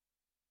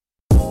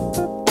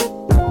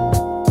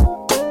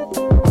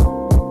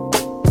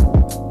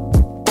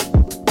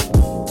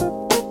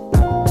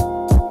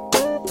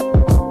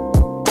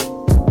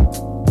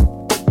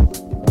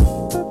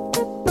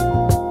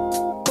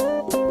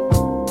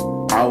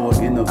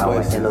Our inner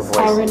voices.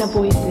 Our inner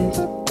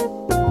voices.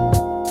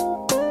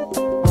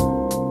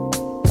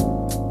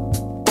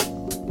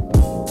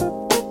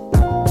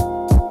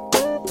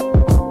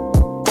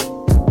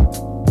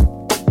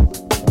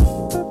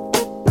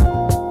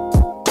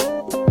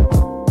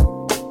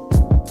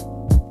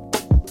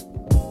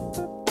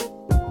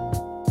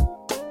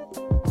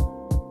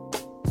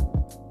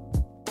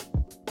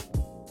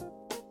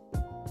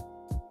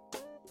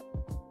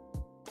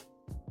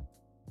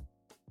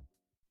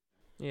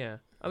 Yeah,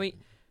 I mean,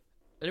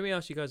 let me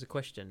ask you guys a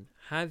question.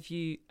 Have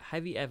you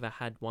ever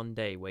had one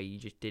day where you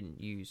just didn't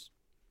use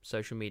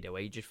social media,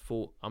 where you just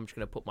thought, I'm just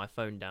gonna put my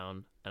phone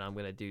down and I'm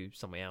gonna do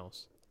something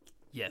else?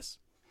 Yes.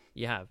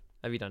 You have?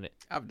 Have you done it?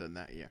 I've done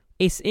that, yeah.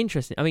 It's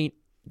interesting. I mean,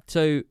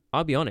 so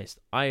I'll be honest.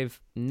 I'm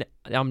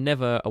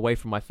never away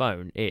from my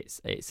phone.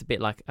 It's a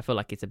bit like, I feel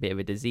like it's a bit of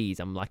a disease.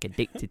 I'm like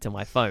addicted to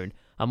my phone.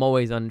 I'm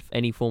always on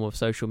any form of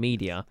social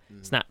media,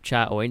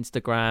 Snapchat or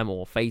Instagram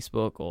or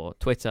Facebook or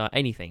Twitter,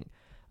 anything.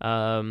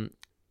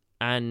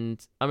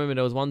 And I remember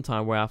there was one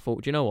time where I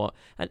thought, do you know what?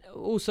 And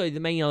also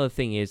the main other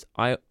thing is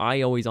I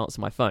always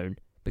answer my phone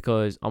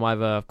because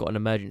I've got an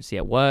emergency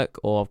at work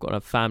or I've got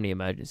a family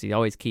emergency. I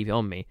always keep it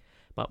on me.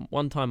 But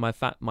one time my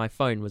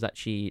phone was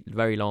actually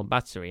very low on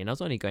battery and I was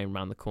only going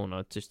around the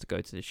corner just to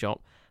go to the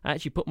shop. I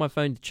actually put my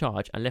phone to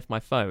charge and left my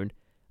phone.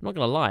 I'm not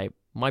going to lie,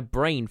 my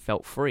brain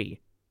felt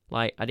free.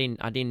 Like, I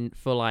didn't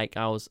feel like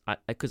I was,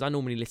 because I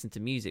normally listen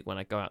to music when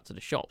I go out to the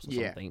shops or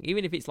something.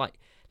 Even if it's like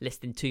less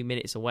than 2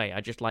 minutes away,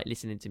 I just like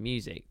listening to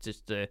music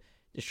just to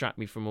distract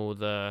me from all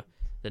the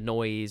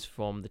noise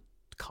from the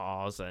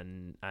cars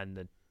and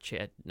the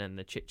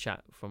chit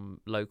chat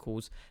from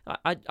locals.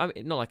 I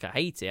not like I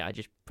hate it. I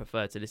just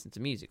prefer to listen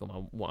to music on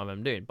what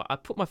I'm doing. But I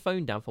put my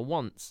phone down for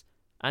once,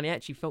 and it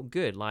actually felt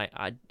good. Like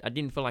I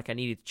didn't feel like I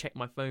needed to check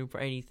my phone for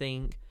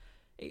anything.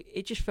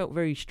 It just felt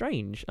very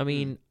strange. I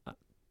mean.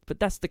 But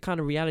that's the kind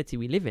of reality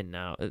we live in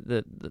now,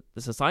 the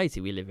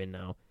society we live in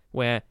now,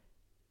 where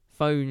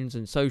phones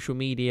and social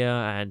media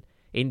and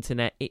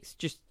internet, it's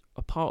just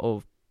a part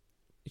of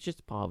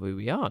who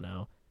we are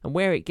now. And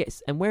where it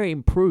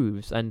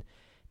improves, and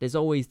there's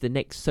always the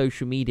next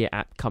social media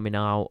app coming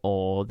out,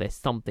 or there's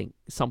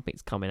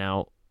something's coming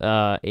out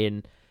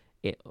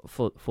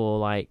for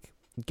like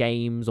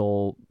games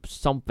or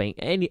something.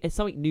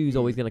 Something new is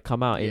always going to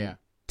come out in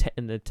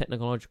the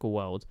technological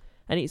world.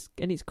 And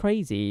it's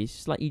crazy. It's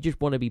just like you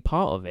just want to be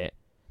part of it.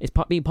 It's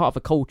being part of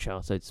a culture,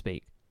 so to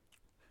speak.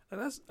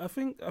 And I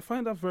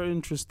find that very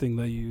interesting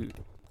that you,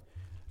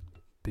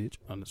 bitch.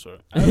 I'm sorry.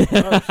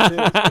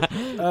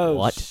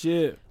 What?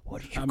 Shit!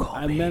 What did you call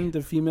me? I meant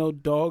the female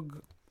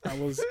dog. I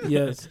was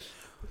yes.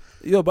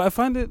 Yeah, but I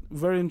find it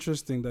very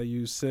interesting that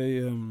you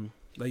say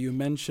that you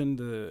mentioned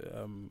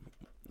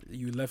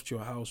you left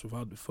your house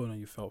without the phone and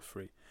you felt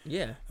free.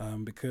 Yeah.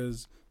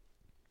 Because.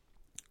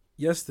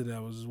 Yesterday, I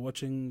was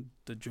watching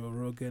the Joe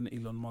Rogan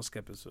Elon Musk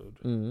episode.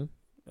 Mm-hmm.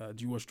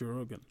 Do you watch Joe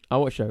Rogan? I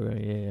watched Joe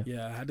Rogan, yeah.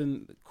 Yeah, I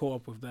hadn't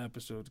caught up with that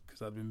episode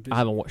because I'd been busy. I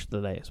haven't watched the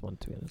latest one,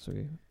 to be honest with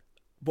you.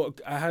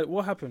 But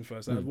what happened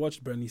first? I had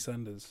watched Bernie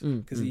Sanders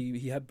because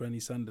he had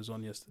Bernie Sanders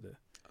on yesterday.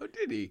 Oh,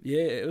 did he?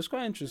 Yeah, it was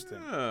quite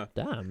interesting.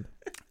 Damn.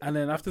 And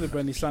then after the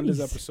Bernie Sanders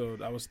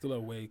episode, I was still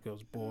awake. I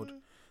was bored.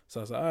 So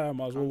I was like, I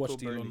might as well watch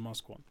the Elon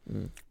Musk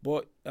one.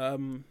 But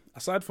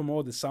aside from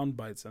all the sound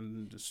bites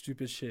and the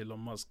stupid shit Elon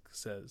Musk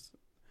says,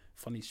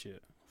 funny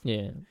shit.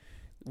 Yeah.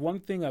 One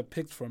thing I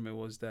picked from it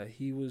was that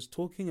he was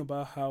talking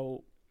about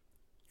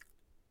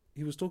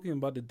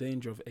the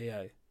danger of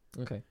AI.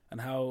 Okay.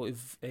 And how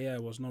if AI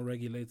was not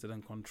regulated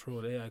and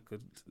controlled, AI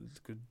could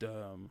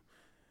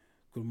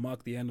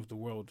mark the end of the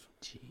world.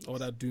 Jeez. All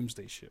that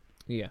doomsday shit.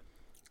 Yeah.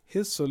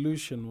 His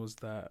solution was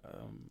that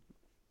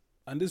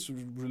and this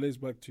relates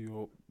back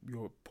to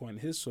your point.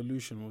 His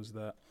solution was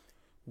that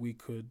we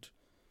could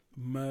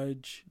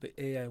merge the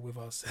AI with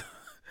ourselves.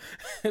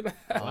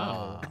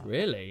 Wow,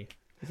 really?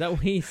 Is that what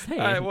he's saying?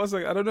 I was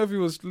like, I don't know if he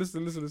was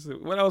listen.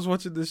 When I was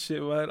watching this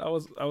shit, man, I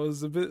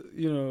was a bit,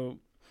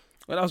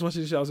 when I was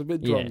watching this shit, I was a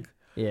bit drunk.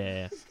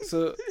 Yeah.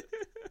 So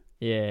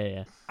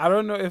yeah. I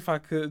don't know if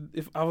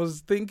I was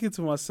thinking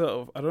to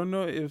myself, I don't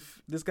know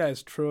if this guy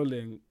is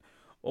trolling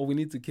or we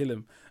need to kill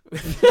him.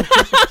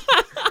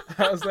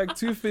 I was like,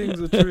 two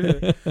things are true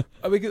here.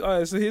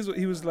 Alright, so here's what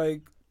he was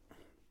like.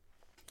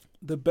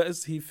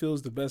 He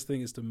feels the best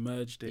thing is to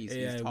merge the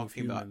AI with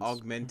humans. About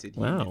augmented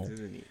humans,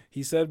 isn't he?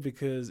 He said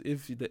because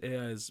if the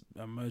AI is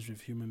merged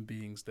with human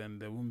beings, then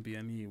there won't be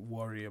any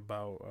worry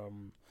about.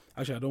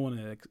 Actually, I don't want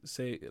to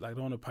say, like, I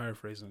don't want to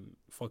paraphrase and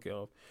fuck it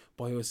up.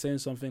 But he was saying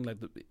something like,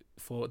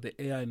 for the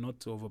AI not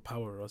to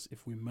overpower us,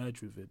 if we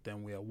merge with it,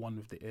 then we are one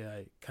with the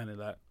AI, kind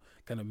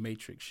of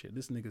Matrix shit.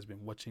 This nigga's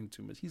been watching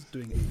too much. He's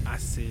doing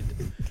acid.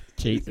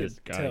 Jesus,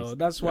 guys.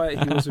 That's why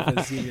he was with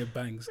Azealia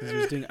Banks, because he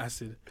was doing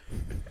acid.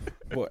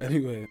 But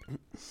anyway,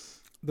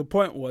 the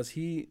point was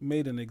he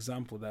made an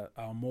example that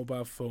our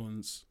mobile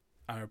phones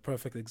are a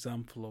perfect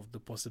example of the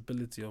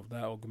possibility of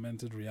that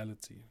augmented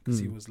reality. Because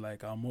he was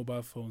like, our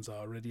mobile phones are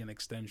already an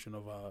extension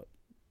of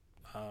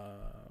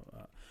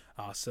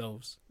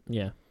ourselves.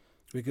 Yeah.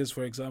 Because,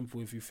 for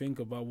example, if you think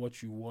about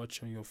what you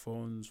watch on your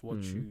phones, what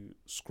Mm. you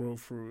scroll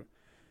through,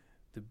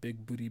 the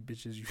big booty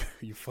bitches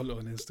you follow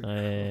on Yeah,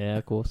 Instagram.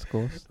 of course,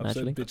 I've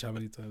naturally. said bitch how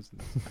many times?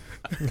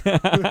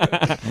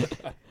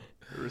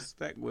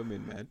 Respect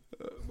women, man.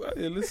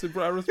 Hey, listen,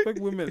 bro, I respect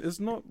women. It's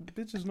not,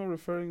 bitch is not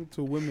referring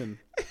to women.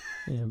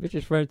 Yeah, bitches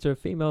referring to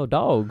female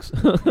dogs.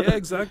 Yeah,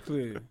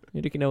 exactly.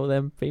 You're looking at all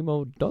them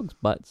female dogs'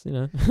 butts, you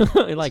know.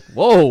 You're like,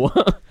 whoa.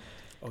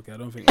 Okay, I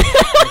don't think.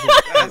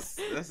 That's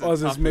I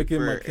was a just topic making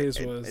for my case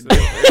a- worse.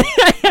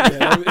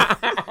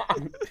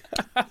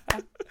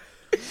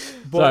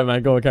 Sorry,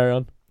 man. Go on, carry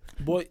on.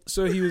 But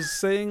so he was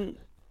saying,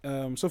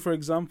 so for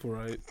example,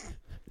 right,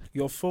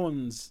 your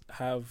phones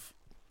have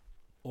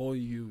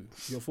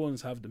your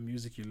phones have the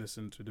music you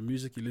listen to. The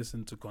music you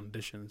listen to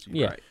conditions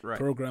you, Yeah. Right.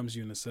 programs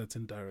you in a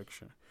certain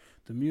direction.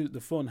 The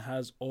phone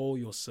has all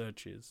your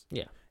searches.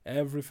 Yeah.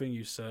 Everything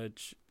you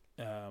search.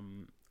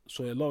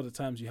 So a lot of the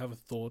times you have a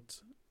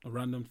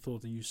random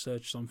thought, and you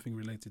search something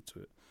related to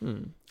it.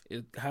 Mm.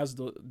 It has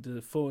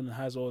the phone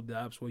has all the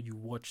apps where you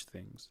watch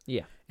things.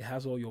 Yeah. It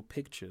has all your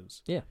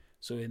pictures. Yeah.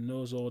 So it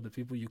knows all the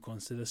people you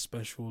consider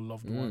special,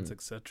 loved ones, Mm.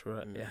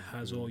 etc. It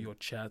has all your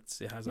chats.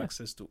 It has Yeah.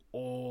 access to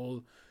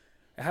all.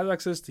 It has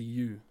access to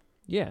you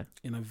Yeah.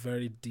 in a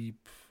very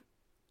deep,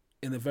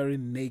 in a very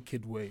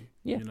naked way.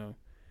 Yeah. You know,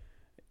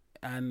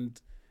 and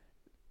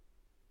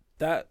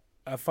that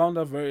I found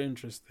that very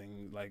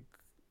interesting. Like,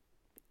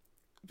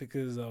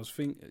 because I was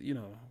thinking,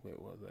 wait,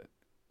 what was that?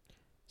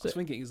 I was So-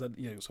 thinking, is that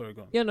sorry,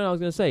 go on. Yeah, no, I was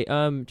gonna say,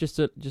 just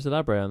to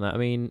elaborate on that. I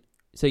mean,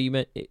 so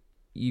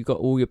you got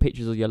all your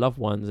pictures of your loved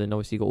ones, and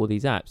obviously you got all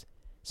these apps.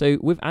 So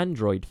with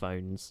Android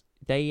phones,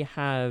 they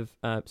have.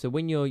 So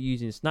when you're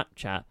using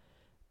Snapchat,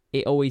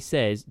 it always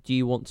says, "Do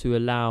you want to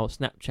allow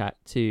Snapchat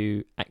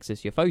to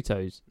access your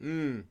photos?"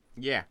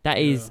 Yeah. That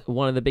is Yeah.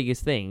 one of the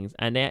biggest things,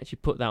 and they actually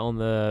put that on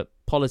the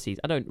policies.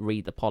 I don't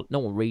read no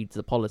one reads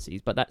the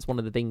policies, but that's one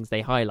of the things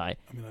they highlight.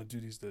 I mean, I do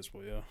these days,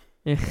 but yeah.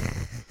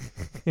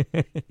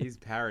 He's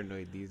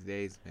paranoid these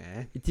days,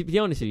 man. To be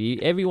honest with you,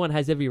 everyone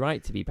has every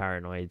right to be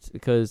paranoid,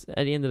 because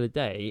at the end of the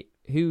day,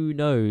 who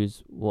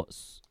knows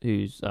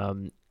who's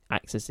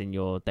accessing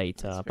your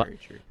data? That's very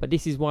true. But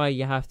this is why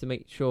you have to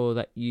make sure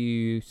that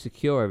you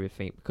secure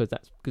everything,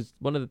 because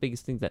one of the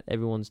biggest things that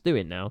everyone's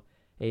doing now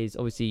is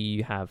obviously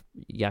you have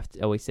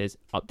to always says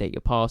update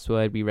your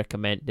password. We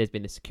recommend, there's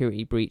been a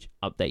security breach,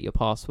 update your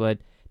password.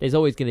 There's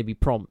always going to be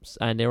prompts,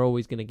 and they're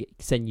always going to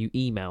send you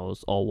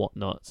emails or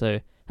whatnot. So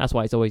that's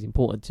why it's always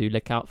important to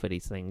look out for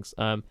these things,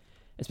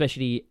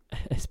 especially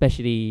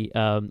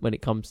when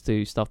it comes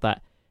to stuff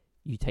that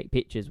you take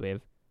pictures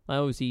with. I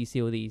obviously you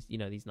see all these,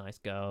 these nice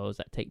girls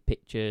that take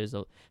pictures.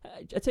 Or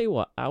I tell you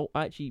what,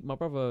 my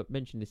brother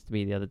mentioned this to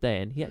me the other day,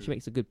 and he actually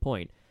makes a good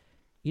point.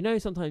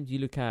 Sometimes you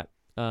look at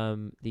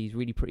these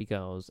really pretty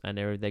girls, and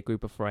they're their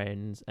group of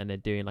friends, and they're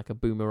doing like a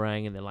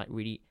boomerang, and they're like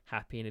really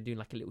happy, and they're doing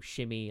like a little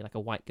shimmy, like a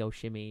white girl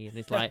shimmy, and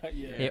it's like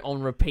Yeah. they're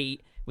on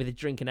repeat with a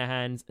drink in their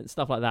hands and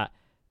stuff like that.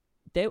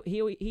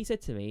 He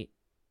said to me,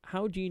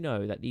 "How do you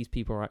know that these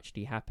people are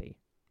actually happy?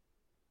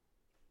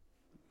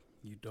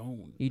 You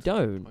don't. You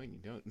don't. Oh, you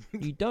don't.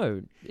 You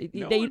don't.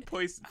 No They- one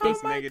posts Oh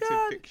those my negative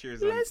God,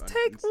 pictures. On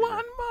Instagram.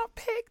 more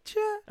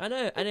picture. I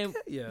know, and then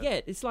Yeah. yeah,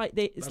 it's like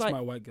That's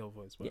my white girl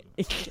voice, by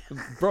the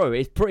way. bro,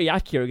 it's pretty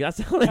accurate. That's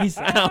how they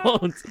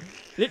sound.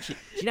 Literally,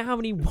 do you know how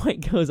many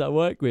white girls I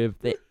work with?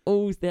 They're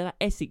like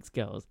Essex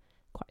girls,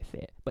 quite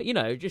fit, but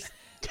just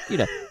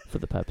for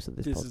the purpose of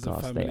this This is a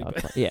podcast, family they are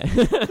ba- quite, yeah.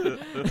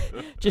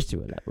 Just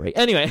to elaborate,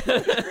 anyway.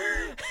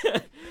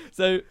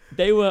 So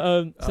they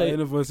were Our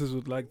inner voices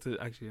would like to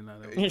actually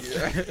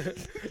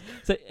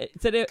so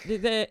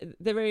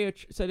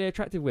they're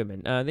attractive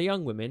women. They're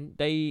young women.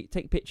 They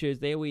take pictures.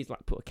 They always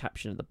like put a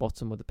caption at the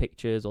bottom of the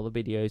pictures or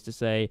the videos to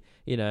say,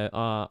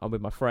 I'm with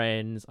my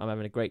friends. I'm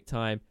having a great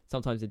time.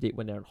 Sometimes they do it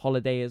when they're on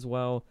holiday as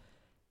well.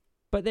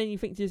 But then you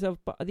think to yourself,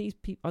 but are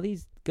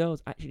these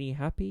girls actually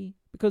happy?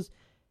 Because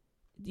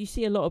you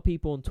see a lot of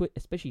people on Twitter,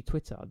 especially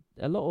Twitter.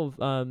 A lot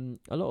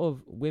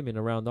of women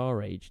around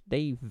our age,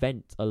 they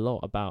vent a lot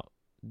about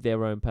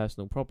their own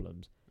personal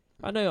problems.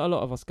 I know a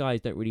lot of us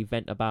guys don't really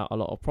vent about a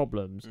lot of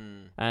problems,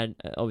 and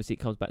obviously it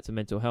comes back to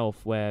mental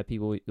health, where they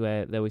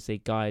always say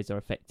guys are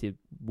affected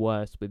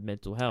worse with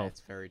mental health.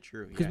 That's very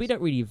true. Because we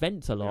don't really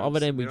vent a lot, other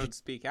than we don't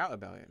speak out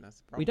about it.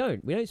 That's the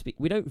problem.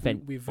 we don't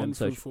vent. We on vent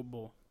through social.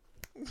 football.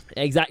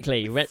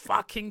 Exactly.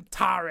 Fucking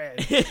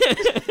Torres.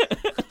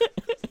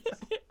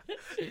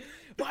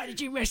 Why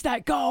did you miss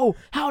that goal?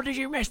 How did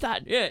you miss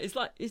that? Yeah, it's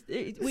like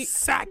we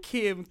Sack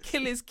him.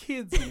 Kill his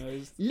kids.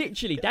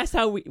 literally. That's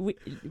how we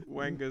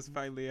Wenger's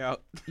finally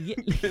out. yeah,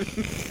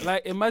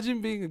 Like,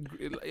 imagine being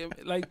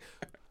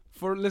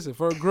for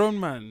a grown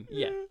man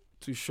yeah,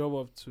 to show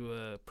up to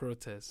a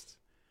protest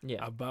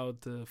yeah.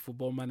 about a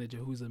football manager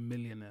who's a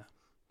millionaire,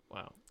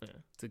 Wow.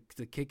 Yeah.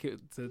 to kick it,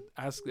 to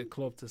ask the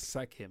club to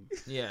sack him.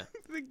 Yeah.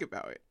 Think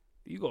about it.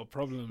 You got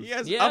problems. He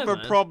has Yeah, other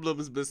man.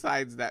 problems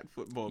besides that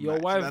football Your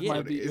match. wife That's might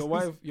what be it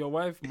is. your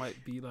wife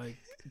might be like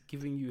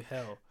giving you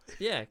hell,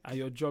 Yeah. and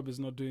your job is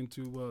not doing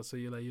too well. So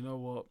you're like, you know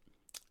what,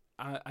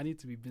 I need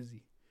to be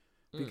busy.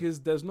 because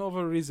there's no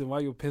other reason why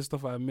you're pissed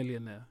off at a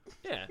millionaire.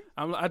 Yeah.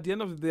 I'm at the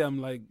end of the day, I'm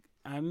like,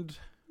 and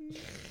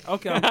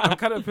okay, I'm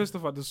kind of pissed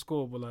off at the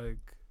score, but like,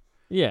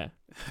 Yeah.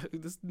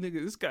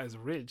 this guy's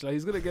rich. Like,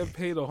 he's gonna get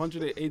paid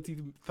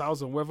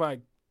 180,000 whether I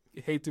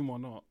hate him or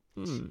not.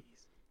 Mm.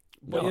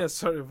 But No. yeah,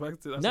 sorry, back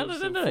to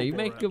No. You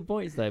make good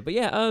points though. But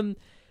yeah,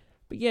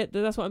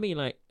 that's what I mean.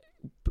 Like,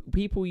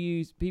 people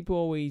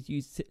always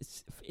use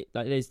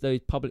like there's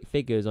those public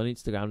figures on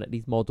Instagram, like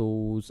these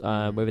models,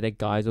 whether they're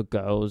guys or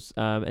girls,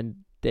 and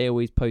they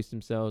always post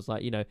themselves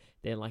like, you know,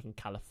 they're like in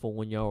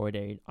California or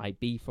they're in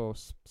Ibiza or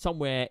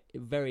somewhere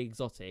very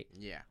exotic.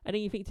 Yeah. And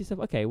then you think to yourself,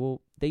 okay,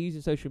 well, they're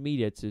using social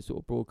media to sort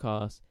of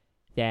broadcast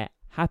their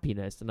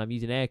happiness, and I'm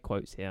using air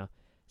quotes here.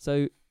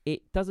 So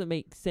it doesn't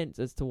make sense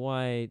as to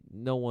why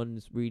no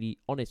one's really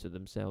honest with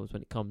themselves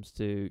when it comes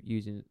to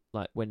using,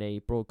 like, when they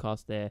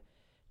broadcast their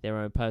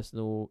own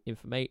personal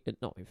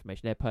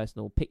their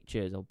personal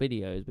pictures or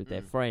videos with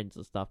their friends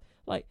and stuff.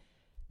 Like,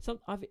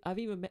 I've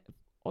even met,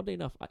 oddly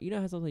enough, you know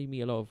how sometimes you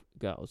meet a lot of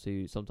girls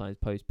who sometimes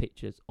post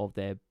pictures of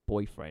their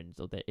boyfriends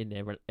or they're in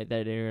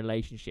a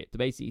relationship to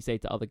basically say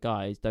to other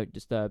guys, don't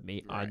disturb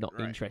me, I'm not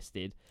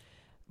interested.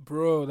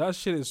 Bro, that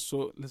shit is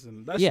so.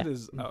 Listen, that shit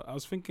is. I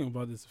was thinking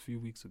about this a few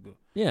weeks ago.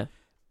 Yeah.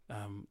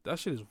 That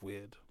shit is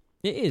weird.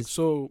 It is.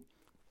 So,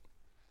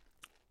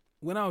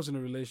 when I was in a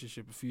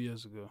relationship a few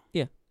years ago,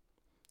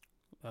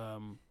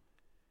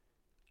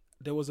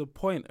 there was a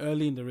point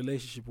early in the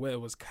relationship where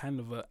it was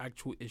kind of an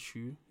actual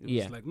issue.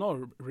 It was like not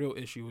a real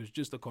issue. It was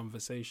just a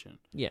conversation.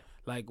 Yeah.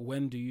 Like,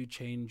 when do you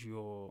change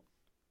your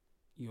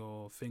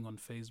thing on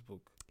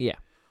Facebook? Yeah.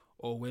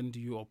 Or when do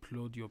you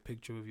upload your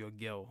picture with your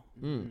girl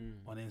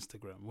on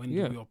Instagram? When do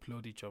you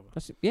upload each other?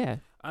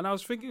 And I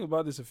was thinking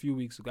about this a few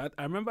weeks ago.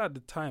 I remember at the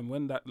time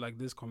when that, like,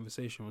 this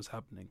conversation was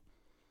happening.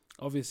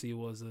 Obviously, it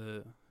was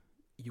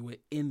you were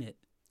in it.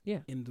 Yeah,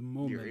 in the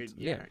moment.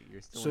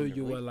 You're still so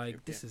you were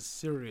like, this is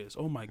serious.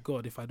 Oh my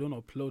God, if I don't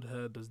upload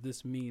her, does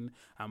this mean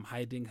I'm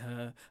hiding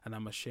her and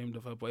I'm ashamed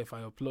of her? But if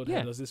I upload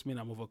her, does this mean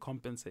I'm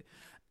overcompensating?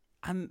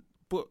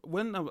 But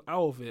when I was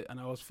out of it and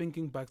I was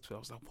thinking back to it, I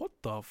was like, what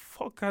the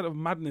fuck kind of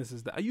madness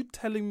is that? Are you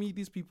telling me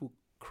these people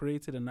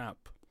created an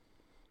app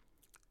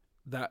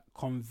that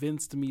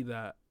convinced me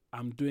that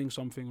I'm doing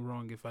something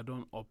wrong if I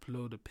don't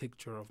upload a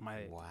picture of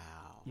my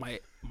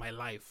my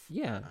life?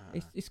 Yeah,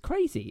 it's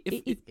crazy.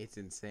 It's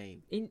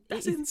insane.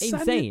 That's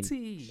insanity.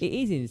 Insane. It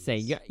is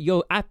insane.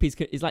 Your app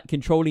is like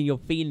controlling your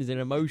feelings and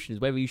emotions.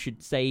 Whether you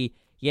should say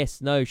yes,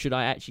 no. Should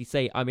I actually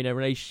say I'm in a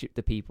relationship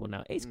to people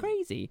now? It's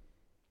crazy.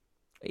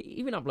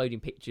 Even uploading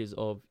pictures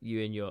of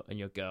you and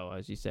your girl,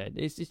 as you said,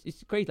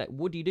 it's crazy. Like,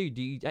 what do you do?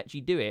 Do you actually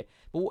do it?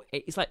 But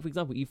it's like, for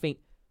example, you think,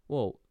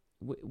 well,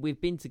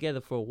 we've been together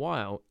for a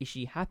while. Is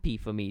she happy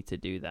for me to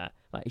do that?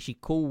 Like, is she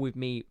cool with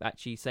me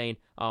actually saying,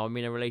 oh, I'm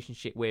in a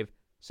relationship with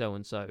so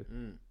and so?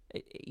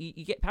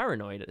 You get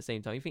paranoid at the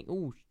same time. You think,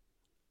 oh,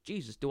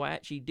 Jesus, do I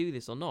actually do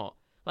this or not?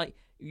 Like,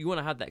 you want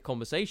to have that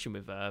conversation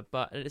with her,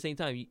 but at the same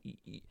time,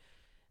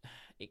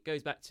 it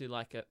goes back to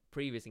like a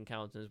previous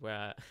encounters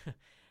where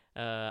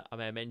I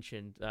may have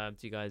mentioned to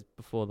you guys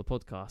before the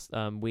podcast.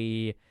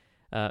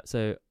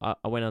 So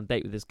I went on a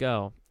date with this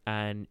girl,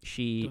 and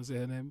she. Don't say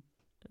her name.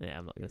 Yeah,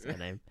 I'm not going to say her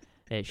name.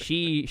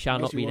 She shall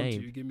not be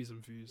named. You give me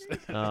some views.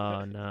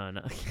 Oh,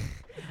 no.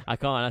 I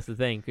can't, that's the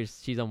thing,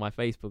 because she's on my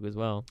Facebook as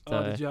well.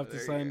 So. Did you have to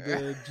sign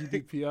the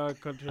GDPR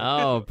contract?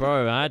 Oh,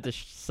 bro, I had to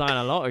sign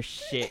a lot of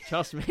shit,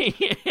 trust me.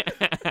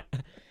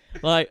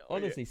 Like,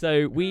 honestly,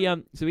 so we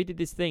did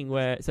this thing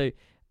where, so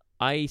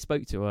I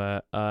spoke to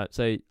her,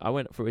 so I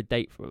went for a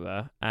date with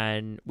her,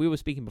 and we were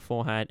speaking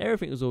beforehand.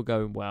 Everything was all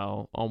going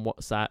well on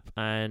WhatsApp,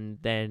 and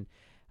then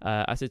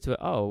I said to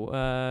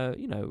her,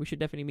 we should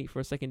definitely meet for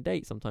a second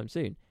date sometime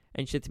soon.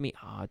 And she said to me,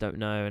 I don't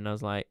know. And I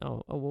was like,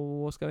 well,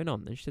 what's going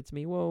on? And she said to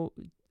me, well,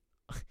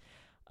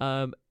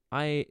 so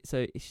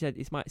she said,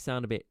 this might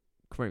sound a bit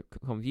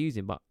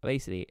confusing, but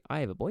basically, I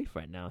have a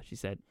boyfriend now. She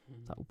said, I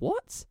was like, what?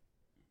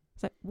 I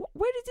was like,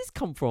 where did this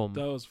come from?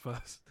 That was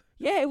fast.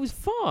 Yeah, it was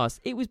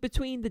fast. It was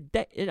between the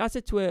day. And I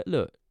said to her,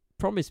 look,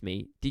 promise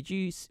me, did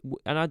you,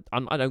 and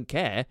I don't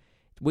care,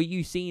 were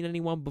you seeing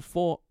anyone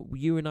before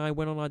you and I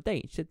went on our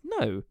date? She said,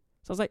 no.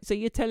 So I was like, so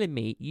you're telling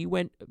me you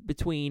went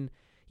between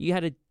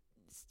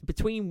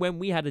when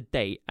we had a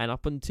date and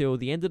up until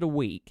the end of the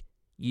week,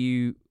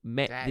 you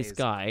met this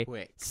guy,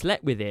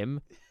 slept with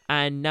him,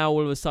 and now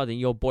all of a sudden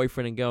you're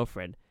boyfriend and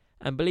girlfriend.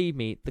 And believe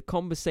me, the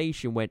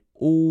conversation went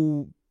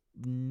all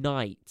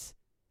night.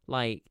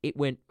 Like, it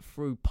went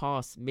through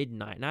past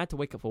midnight, and I had to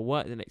wake up for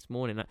work the next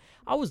morning.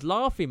 I was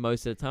laughing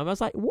most of the time. I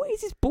was like, what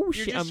is this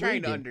bullshit You're just trying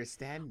reading? to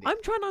understand it.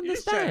 I'm trying to understand. You're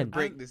just trying to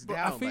break this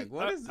down.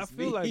 What does this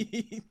mean?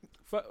 Like,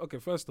 okay,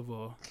 first of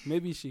all,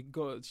 maybe she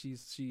got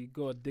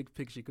a dick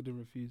pic she couldn't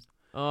refuse.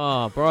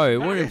 Oh, bro, it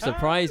wouldn't have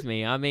surprised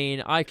me. I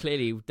mean, I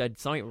clearly did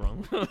something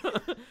wrong.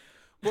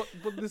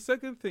 But the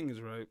second thing is,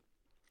 right,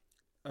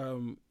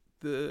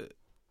 the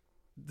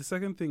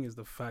second thing is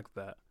the fact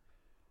that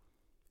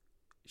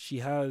she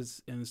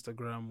has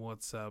Instagram,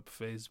 WhatsApp,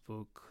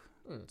 Facebook,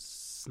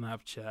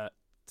 Snapchat,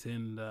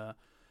 Tinder,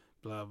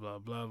 blah blah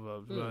blah blah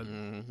blah,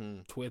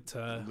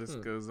 Twitter. The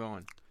list goes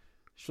on.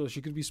 So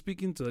she could be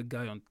speaking to a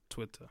guy on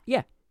Twitter.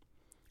 Yeah.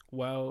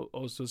 While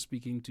also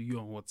speaking to you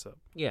on WhatsApp.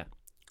 Yeah.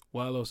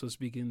 While also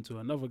speaking to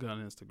another guy on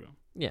Instagram.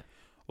 Yeah.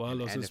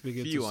 While also and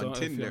speaking a few to on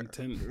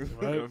Tinder.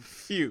 Right? A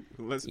few.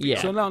 Let's be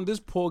Yeah. So now this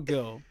poor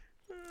girl,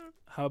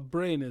 her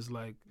brain is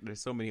like,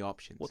 there's so many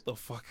options. what the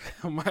fuck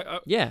am I?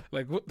 Yeah.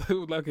 Like what?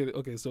 Like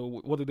okay. So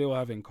what do they all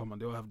have in common?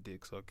 They all have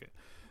dicks. Okay.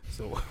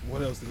 So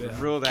what else do they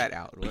have? Rule that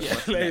out.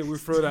 What's Yeah, we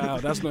throw that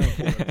out. That's not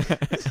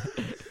important.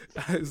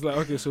 It's like,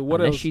 okay, so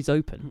what Unless else? she's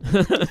open.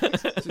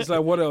 It's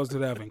like, what else do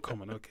they have in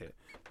common? Okay,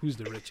 who's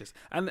the richest?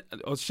 And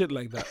or shit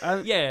like that.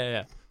 And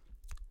yeah.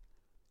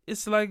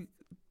 it's like,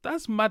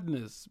 that's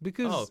madness.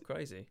 Because Oh,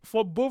 crazy.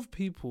 for both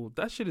people,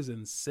 that shit is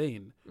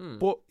insane.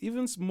 But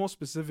even more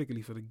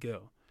specifically for the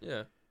girl,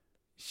 Yeah.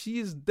 she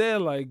is there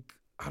like,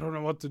 I don't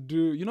know what to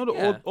do. You know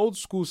the old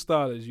school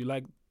style is you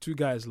like two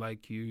guys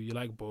like you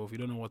like both, you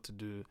don't know what to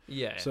do.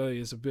 Yeah. So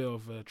it's a bit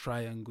of a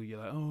triangle. You're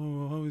like,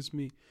 oh, it's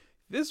me.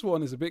 This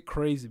one is a bit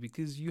crazy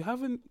because you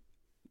have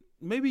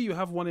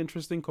one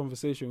interesting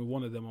conversation with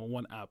one of them on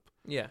one app.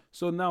 Yeah.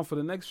 So now for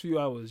the next few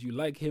hours, you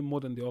like him more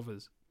than the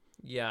others.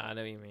 Yeah, I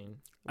know what you mean.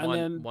 And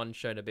then one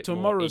showed a bit more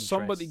Tomorrow, interest.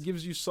 somebody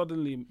gives you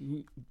suddenly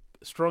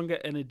stronger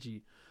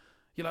energy.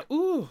 You're like,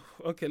 ooh,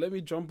 okay, let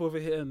me jump over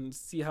here and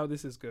see how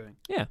this is going.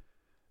 Yeah.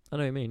 I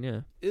know what you mean,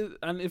 yeah.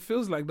 And it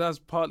feels like that's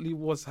partly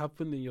what's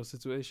happened in your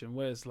situation,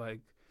 where it's like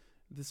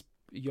this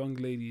young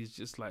lady is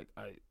just like,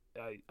 I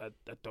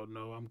don't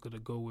know, I'm gonna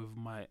go with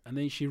my, and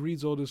then she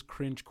reads all those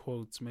cringe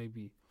quotes,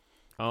 maybe.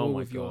 Oh go my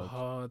with your God.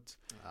 heart.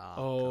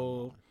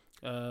 Oh,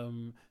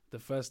 The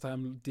first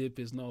time dip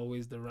is not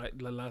always the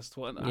last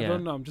one. I Yeah.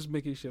 don't know. I'm just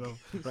making shit up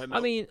right now. I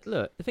mean,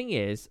 look, the thing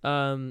is,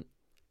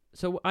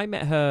 so I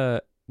met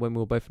her when we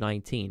were both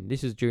 19.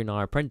 This was during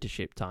our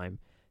apprenticeship time.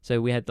 So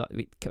we had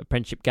like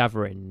apprenticeship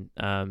gatherings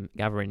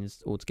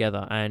all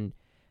together, and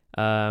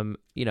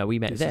we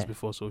met this there. is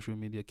before social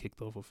media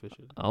kicked off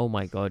officially. Oh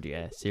my God,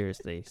 yeah,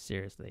 seriously.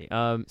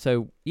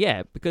 So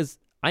yeah, because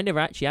I never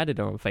actually added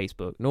her on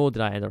Facebook, nor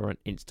did I add her on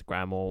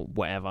Instagram or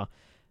whatever.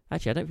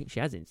 Actually, I don't think she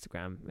has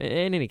Instagram. In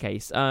any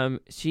case, I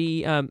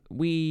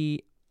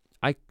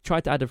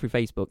tried to add her through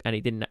Facebook, and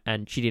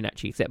she didn't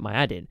actually accept my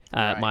add-in,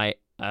 Right.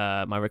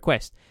 my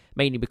request,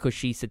 mainly because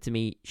she said to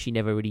me she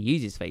never really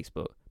uses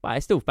Facebook. But I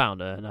still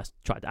found her and I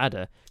tried to add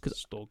her because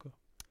Stalker.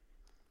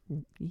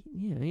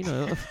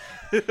 yeah,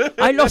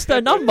 I lost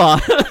her number.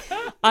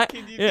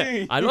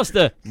 I lost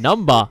her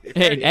number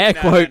in air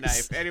quotes. No.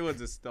 If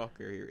anyone's a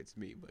stalker here, it's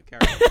me. But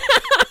carry on.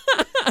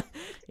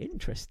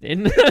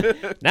 Interesting.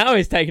 Now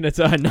he's taking a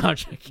turn. No, I'm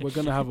joking. We're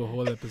gonna have a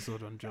whole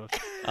episode on Josh.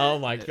 Oh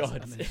my Yes,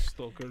 God. and his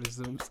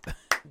stalkerisms.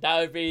 That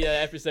would be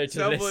an episode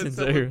to listen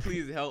Someone, to.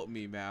 please help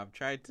me, man. I've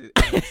tried to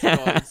install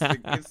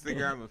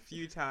Instagram a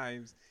few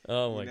times.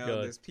 Oh my God.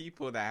 There's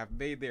people that have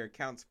made their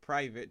accounts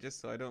private just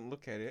so I don't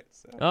look at it.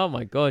 So. Oh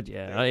my God,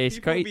 yeah. It's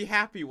People will crazy. be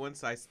happy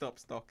once I stop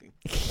stalking.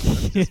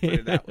 Let's just put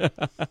it that way.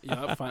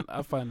 Yeah,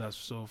 I find that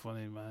so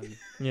funny, man.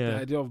 The Yeah.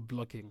 idea of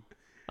blocking.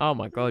 Oh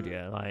my God,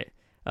 yeah. Like,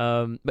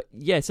 but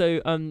yeah.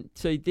 So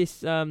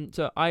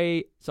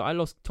I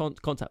lost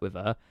contact with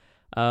her,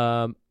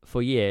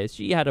 for years.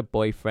 She had a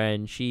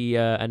boyfriend.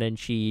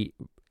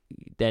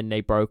 Then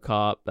they broke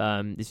up.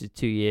 This is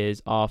 2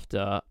 years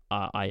after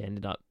I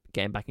ended up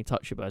getting back in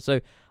touch with her.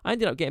 So I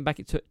ended up getting back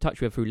in touch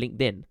with her through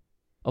LinkedIn.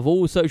 Of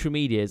all social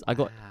medias, I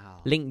got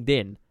Wow.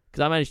 LinkedIn because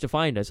I managed to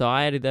find her. So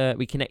I added her,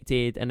 we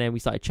connected, and then we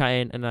started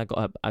chatting, and I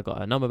got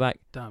her number back.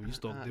 Damn, you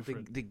stalk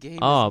different. The game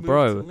Oh, has moved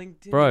bro. to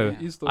LinkedIn Bro. now.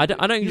 You stalk I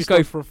don't you just stalk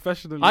go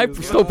professionally. I as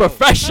well. still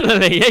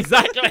professionally,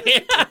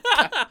 exactly.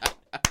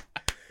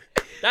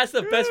 That's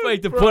the best way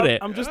to Bro, put it.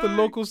 I'm just a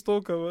local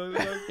stalker, man.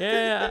 Like,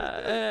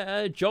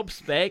 Yeah, job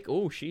spec.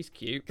 Oh, she's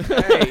cute.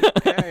 Hey.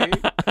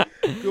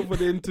 go for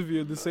the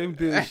interview the same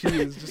day as she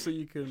is, just so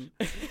you can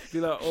be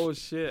like, oh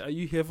shit, are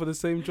you here for the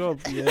same job?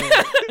 Yeah.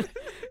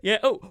 Yeah.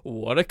 Oh,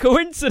 what a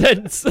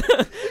coincidence.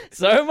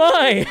 So am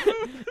I.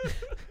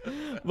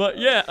 But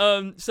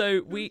yeah.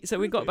 So we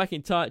got back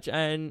in touch,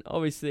 and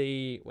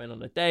obviously went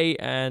on a date,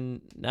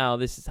 and now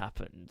this has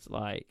happened.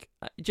 Like,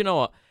 do you know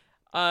what?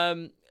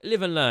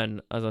 Live and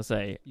learn, as I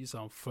say. You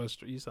sound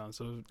frustrated. You sound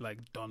so like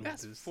done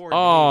That's with this. 4 days.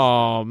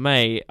 Oh,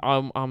 mate,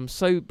 I'm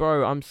so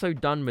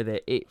done with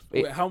it. Wait,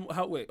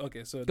 wait,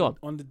 okay, so Go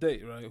on the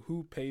date, right?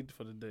 Who paid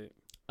for the date?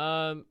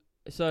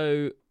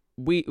 So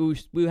we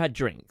had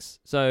drinks.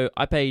 So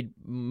I paid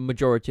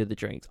majority of the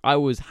drinks. I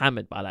was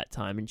hammered by that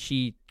time, and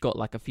she got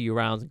like a few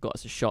rounds and got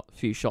us a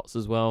few shots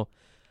as well.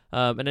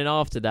 And then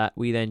after that,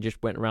 we then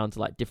just went around to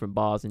like different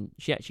bars, and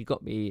she actually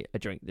got me a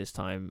drink this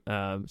time.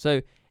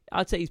 So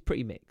I'd say it's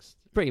pretty mixed.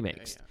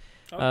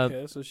 Yeah.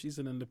 Okay, so she's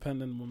an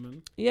independent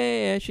woman.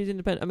 Yeah, she's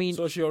independent. I mean,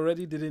 So she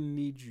already didn't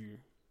need you.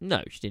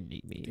 no, she didn't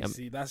need me. You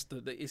see, that's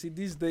you see,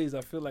 these days I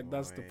feel like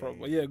that's the problem.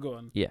 Boy. Yeah, go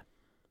on. Yeah.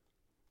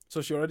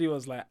 So she already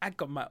was like, I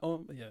got my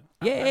own. Yeah.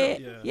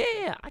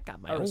 Yeah, I got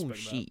my I own respect that.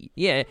 shit.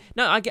 Yeah,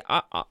 no,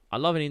 I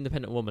love an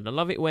independent woman. I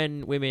love it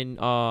when women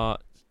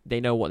they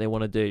know what they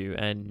want to do,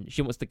 and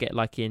she wants to get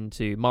like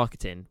into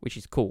marketing, which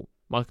is cool.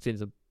 Marketing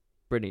is a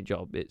brilliant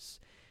job. It's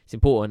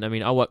important. I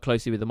mean, I work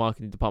closely with the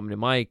marketing department in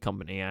my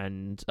company,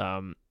 and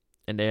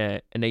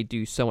they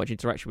do so much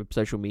interaction with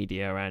social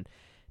media, and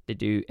they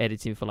do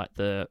editing for like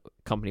the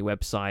company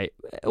website,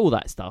 all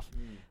that stuff.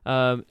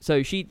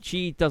 So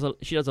she does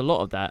a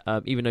lot of that,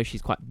 even though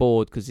she's quite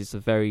bored because it's a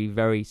very,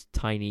 very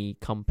tiny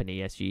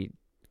company. As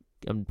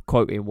I'm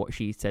quoting what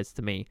she says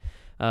to me.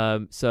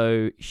 So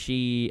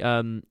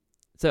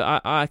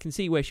I can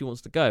see where she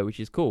wants to go, which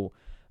is cool.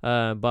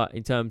 But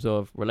in terms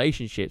of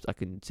relationships, I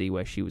can see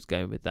where she was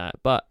going with that.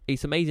 But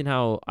it's amazing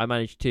how I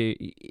managed to.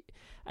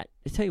 I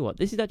tell you what,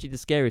 this is actually the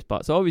scariest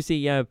part. So obviously,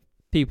 you have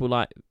people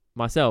like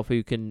myself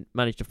who can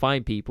manage to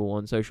find people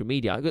on social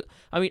media.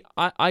 I mean,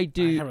 I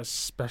do. I have a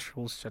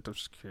special set of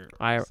skills.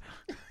 I have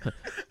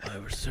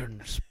a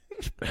certain.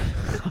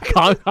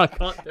 I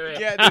can't do it.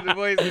 Yeah, do the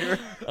voice.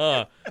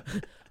 I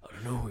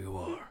don't know who you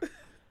are.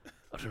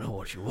 I don't know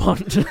what you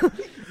want. I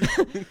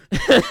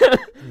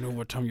know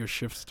what time your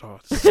shift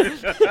starts.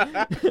 If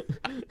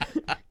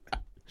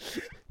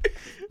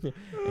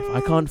I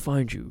can't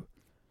find you,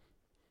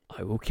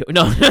 I will kill.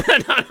 No,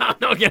 I'm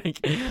not getting.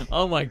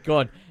 Oh my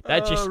god,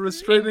 that just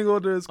restraining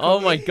orders.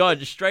 Oh my god,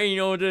 restraining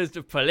orders.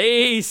 The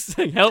police,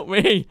 help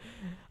me.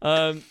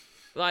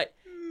 Like,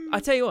 I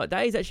tell you what,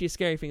 that is actually a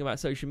scary thing about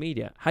social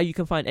media. How you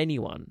can find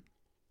anyone.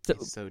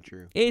 It's so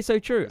true. It is so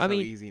true. It's I so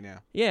mean, easy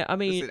now. Yeah, I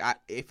mean, listen,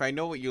 if I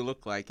know what you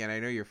look like and I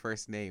know your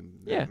first name,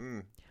 yeah.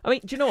 I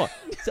mean, do you know what?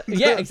 So,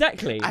 yeah,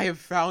 exactly. I have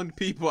found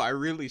people I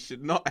really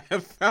should not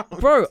have found.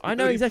 Bro, I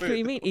know exactly what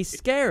you mean. It's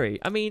scary.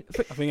 I mean,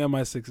 I think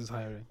MI6 is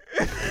hiring.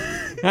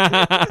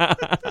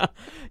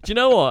 Do you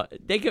know what?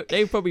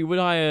 They probably would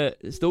hire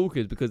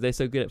stalkers because they're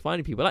so good at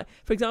finding people. Like,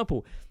 for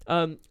example,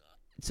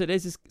 so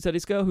there's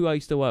this girl who I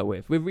used to work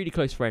with. We're really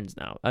close friends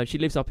now. She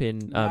lives up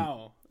in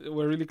Now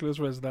we're really close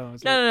friends now.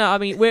 No. I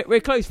mean, we're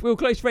close. We were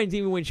close friends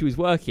even when she was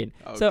working.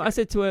 Okay. So I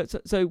said to her.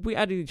 So we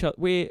added each other.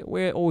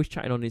 We're always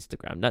chatting on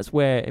Instagram. That's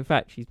where, in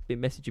fact, she's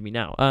been messaging me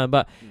now.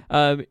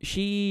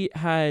 She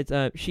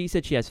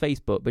said she has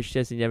Facebook, but she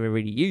says she never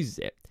really uses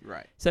it.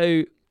 Right.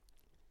 So.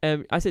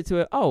 I said to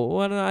her, "Oh,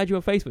 why don't I add you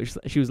on Facebook?"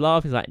 She was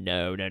laughing. She's like,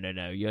 "No,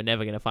 you're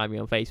never gonna find me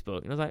on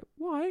Facebook." And I was like,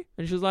 "Why?"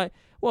 And she was like,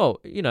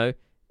 "Well,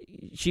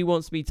 she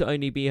wants me to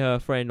only be her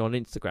friend on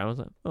Instagram." I was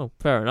like, "Oh,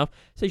 fair enough."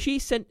 So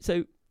she's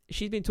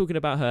been talking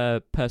about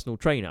her personal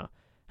trainer,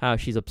 how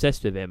she's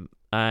obsessed with him,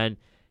 and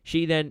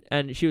she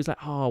was like,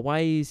 "Oh, why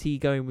is he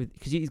going with?"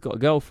 Because he's got a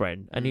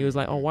girlfriend, and he was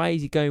like, "Oh, why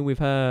is he going with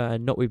her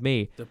and not with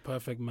me?" The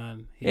perfect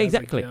man. He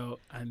exactly. has a girl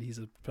and he's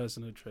a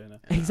personal trainer.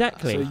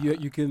 Exactly. So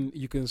you can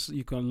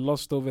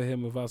lust over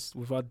him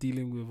without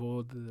dealing with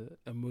all the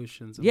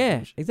emotions.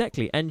 Yeah,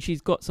 exactly. And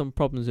she's got some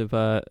problems with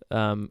her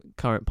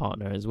current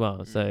partner as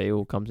well, so it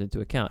all comes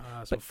into account.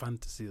 It's a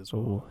fantasy as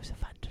well. Oh, it's a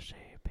fantasy.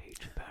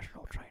 Beach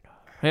personal trainer.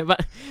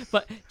 But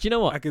do you know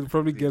what? I can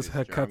probably guess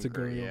her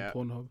category yeah.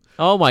 on Pornhub.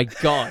 Oh my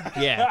god,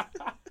 yeah.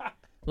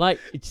 But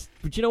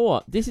you know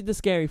what? This is the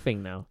scary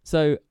thing now.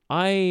 So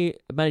I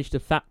managed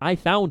to I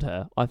found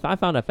her. I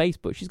found her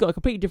Facebook. She's got a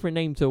completely different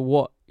name to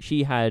what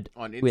she had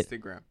on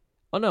Instagram.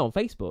 Oh no, on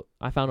Facebook.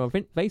 I found her on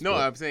Facebook. No,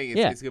 I'm saying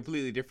it's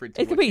completely different.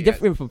 It's completely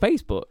different from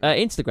Facebook,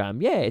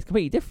 Instagram. Yeah, it's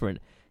completely different.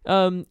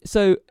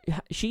 So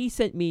she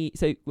sent me.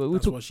 So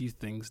that's what she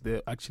thinks.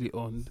 They're actually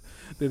owned.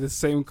 They're the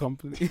same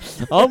company.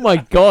 Oh my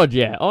god,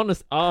 yeah.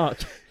 Honest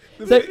art.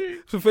 So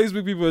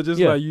Facebook people are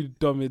just like, you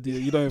dumb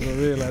idiot. You don't even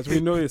realize.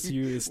 We know it's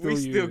you. It's still you.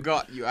 We still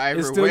got you.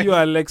 It's still you,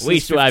 Alexis. We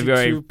still have your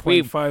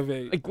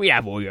 52.58. We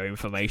have all your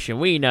information.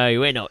 We know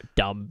we're not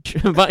dumb.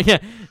 But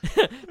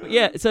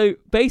yeah. So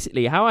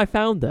basically, how I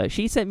found her,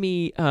 she sent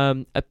me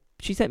the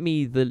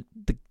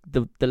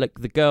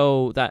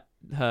girl that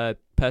her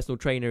personal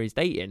trainer is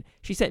dating.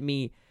 She sent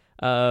me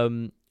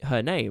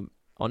her name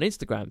on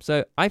Instagram.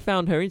 So I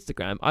found her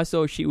Instagram. I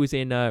saw she was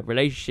in a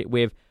relationship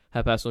with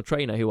her personal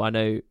trainer, who I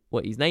know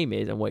what his name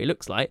is and what he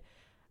looks like.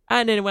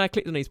 And then when I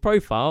clicked on his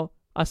profile,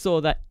 I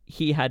saw that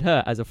he had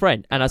her as a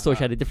friend, and I saw she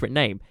had a different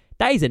name.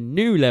 That is a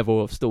new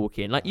level of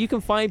stalking. Like, you can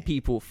find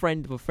people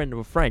friend of a friend of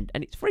a friend,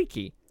 and it's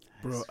freaky.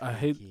 Bro, I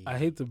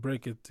hate to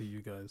break it to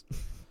you guys.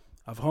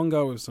 I've hung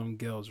out with some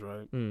girls,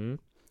 right? Mm-hmm.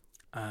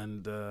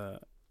 And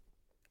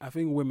I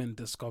think women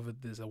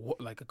discovered this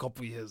like a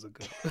couple years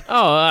ago.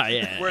 Oh,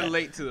 yeah. We're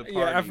late to the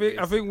party.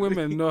 Yeah, I think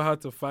women know how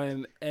to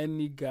find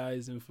any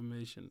guy's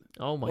information.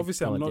 Oh my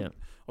obviously, god!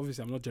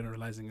 Obviously, I'm not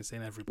generalizing and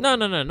saying everybody. No,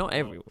 not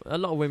everyone. A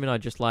lot of women are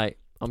just like,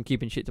 I'm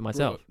keeping shit to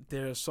myself. Bro,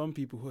 there are some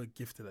people who are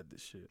gifted at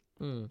this shit.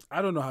 Mm.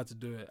 I don't know how to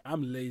do it.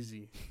 I'm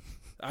lazy.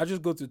 I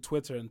just go to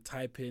Twitter and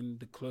type in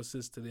the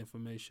closest to the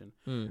information,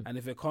 and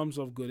if it comes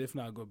off good, if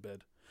not, I go to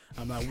bed.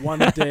 I'm like, one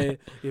day,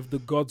 if the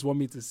gods want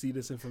me to see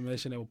this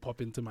information, it will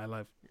pop into my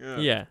life.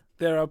 Yeah.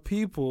 There are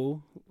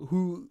people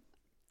who,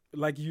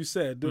 like you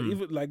said,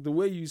 even like the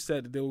way you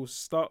said, they will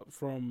start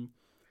from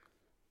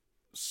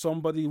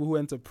somebody who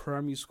went to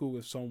primary school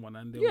with someone,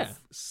 and they will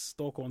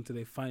stalk until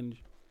they find you.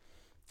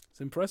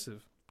 It's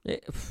impressive.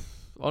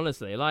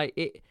 Honestly, like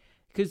it,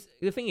 because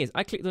the thing is,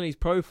 I clicked on his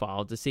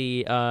profile to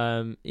see,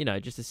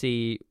 just to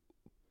see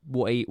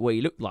what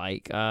he looked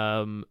like.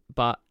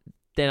 But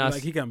then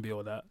he can be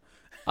all that.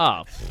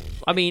 Oh,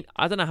 I mean,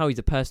 I don't know how he's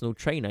a personal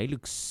trainer. He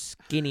looks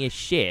skinny as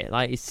shit.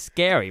 Like, it's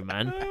scary,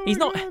 man. Oh He's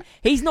my not. God.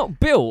 He's not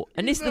built,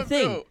 and He's this is the not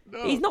thing. built,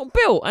 no. He's not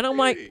built, and I'm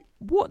like, Really?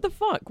 what the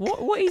fuck?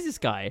 What is this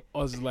guy? I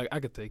was like, I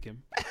could take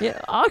him. Yeah,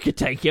 I could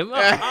take him.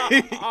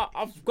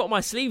 I've got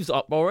my sleeves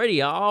up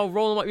already. I'll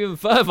roll them up even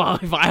further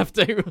if I have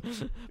to.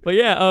 But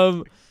yeah,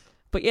 oh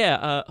fucking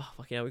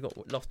hell, we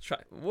got lost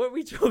track. What are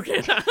we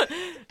talking about?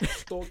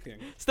 Stalking.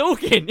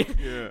 Stalking.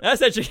 Yeah.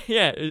 That's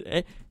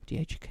actually the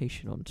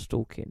education on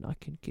stalking. I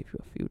can give you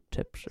a few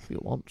tips if you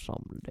want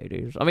some,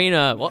 ladies. I mean,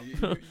 what?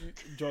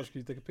 Josh,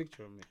 can you take a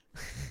picture of me?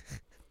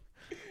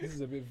 This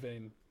is a bit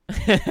vain.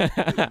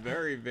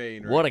 Very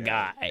vain. What right a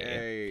now. guy.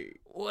 Hey,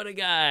 What a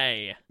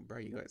guy. bro,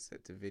 you got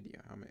set to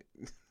video. How many?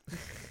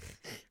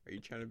 Are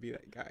you trying to be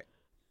that guy?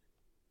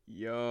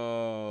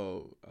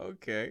 Yo,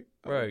 okay,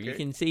 Bro, okay. you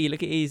can see.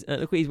 Look what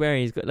he's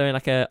wearing. He's got wearing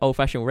like a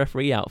old-fashioned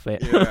referee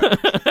outfit.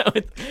 Yeah.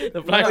 With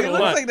the black It and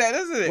looks white. like that,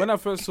 doesn't it? When I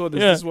first saw this,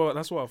 Yeah.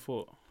 that's what I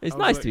thought. It's I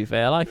was nice like- to be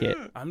fair. I like it.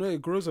 Yeah. I know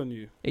it grows on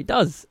you. It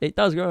does. It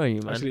does grow on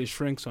you, man. Actually, it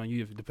shrinks on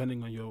you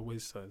depending on your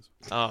waist size.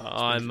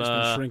 Oh, It's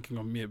been shrinking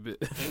on me a bit.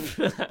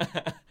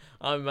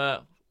 I'm fucking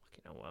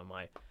hell, what am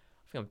I? I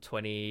think I'm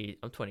 20.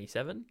 I'm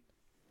 27.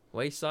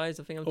 Waist size.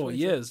 I think I'm. 27.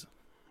 years.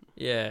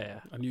 Yeah.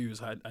 I knew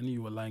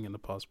you were lying in the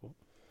passport.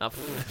 Oh,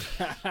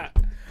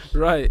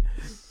 Right.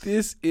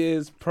 This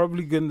is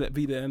probably going to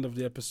be the end of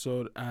the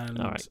episode, and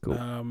Alright,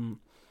 cool.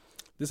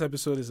 this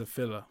episode is a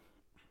filler.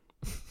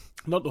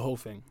 Not the whole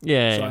thing.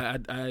 yeah. So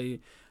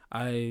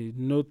I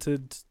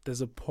noted there's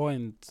a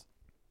point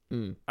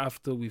Mm.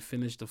 after we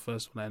finished the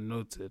first one I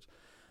noted,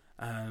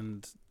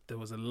 and there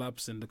was a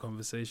lapse in the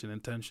conversation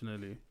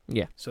intentionally,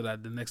 Yeah. so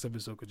that the next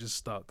episode could just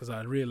start, because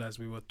I realized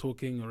we were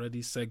talking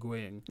already,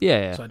 segueing,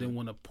 Yeah. so I didn't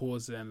want to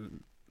pause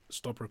and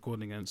stop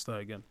recording and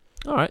start again.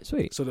 All right.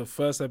 Sweet. So the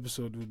first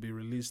episode will be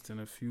released in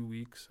a few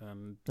weeks,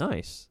 and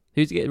Nice.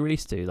 Who's it get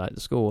released to? Like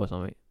the school or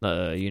something?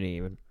 Uni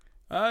even.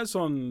 it's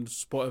on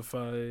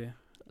Spotify,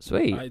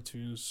 Sweet.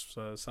 iTunes,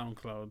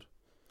 SoundCloud.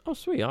 Oh,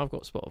 sweet. I've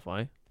got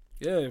Spotify.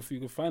 Yeah, if you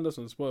can find us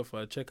on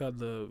Spotify, check out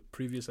the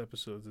previous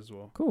episodes as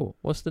well. Cool.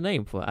 What's the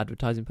name for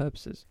advertising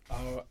purposes?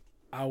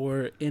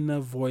 Our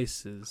inner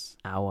voices.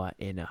 Our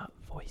Inner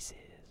Voices.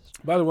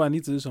 By the way, I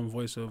need to do some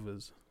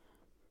voiceovers.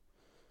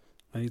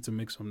 I need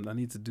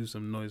to do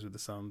some noise with the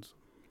sounds.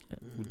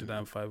 We'll do that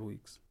in 5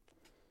 weeks.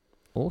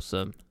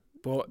 Awesome.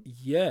 But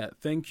yeah,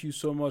 thank you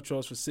so much,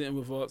 Ross, for sitting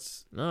with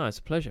us. No, it's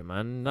a pleasure,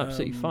 man.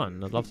 Absolutely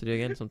fun. I'd love to do it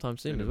again sometime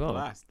soon Been as a well.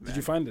 blast, Did man.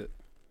 you find it?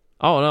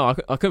 Oh no,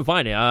 I couldn't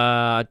find it.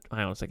 Hang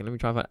on a second. Let me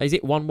try and find. Is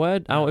it one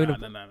word? No, Inner-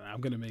 no. I'm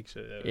gonna make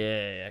sure.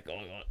 Yeah. Go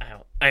on.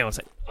 Hang on a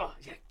second. Oh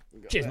yeah.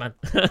 You got Cheers,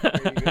 that? man.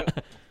 There you go.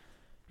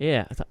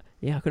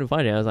 Yeah. I couldn't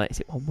find it. I was like, is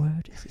it one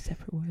word? Is it a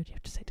separate word? You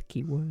have to say the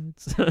key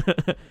words.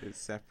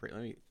 It's separate.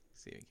 Let me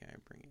see if I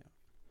can bring it up.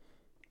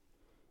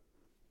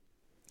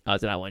 Oh,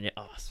 it's that one. Yeah.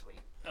 Oh, sweet.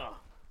 Oh.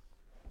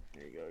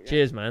 There you go. again.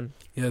 Cheers, man.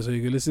 Yeah, so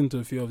you can listen to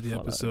a few of the Fuck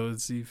that.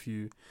 episodes, see if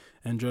you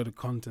enjoy the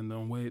content,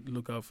 and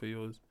look out for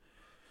yours.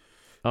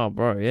 Oh,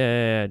 bro.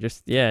 Yeah.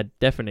 Just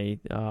definitely.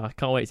 I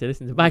can't wait to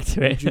listen back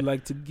to Would it. you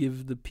like to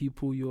give the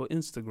people your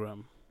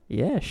Instagram?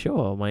 Yeah,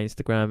 sure. My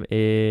Instagram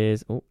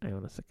is. Oh, hang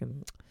on a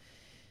second.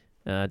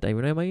 Don't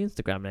even know my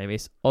Instagram name.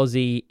 It's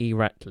Ozzy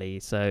Eratley.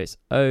 So it's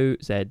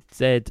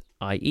OZZIE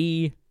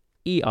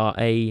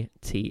ERATLI.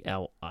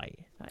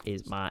 That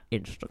is my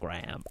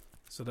Instagram.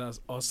 So that's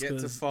Oscar.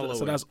 to follow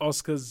So it. that's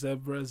Oscar,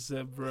 zebra,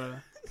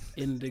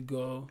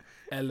 indigo,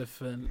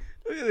 elephant.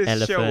 Look at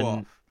this show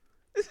off.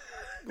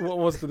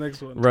 What's the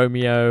next one?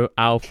 Romeo,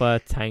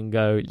 Alpha,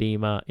 Tango,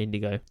 Lima,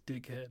 Indigo.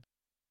 Dickhead.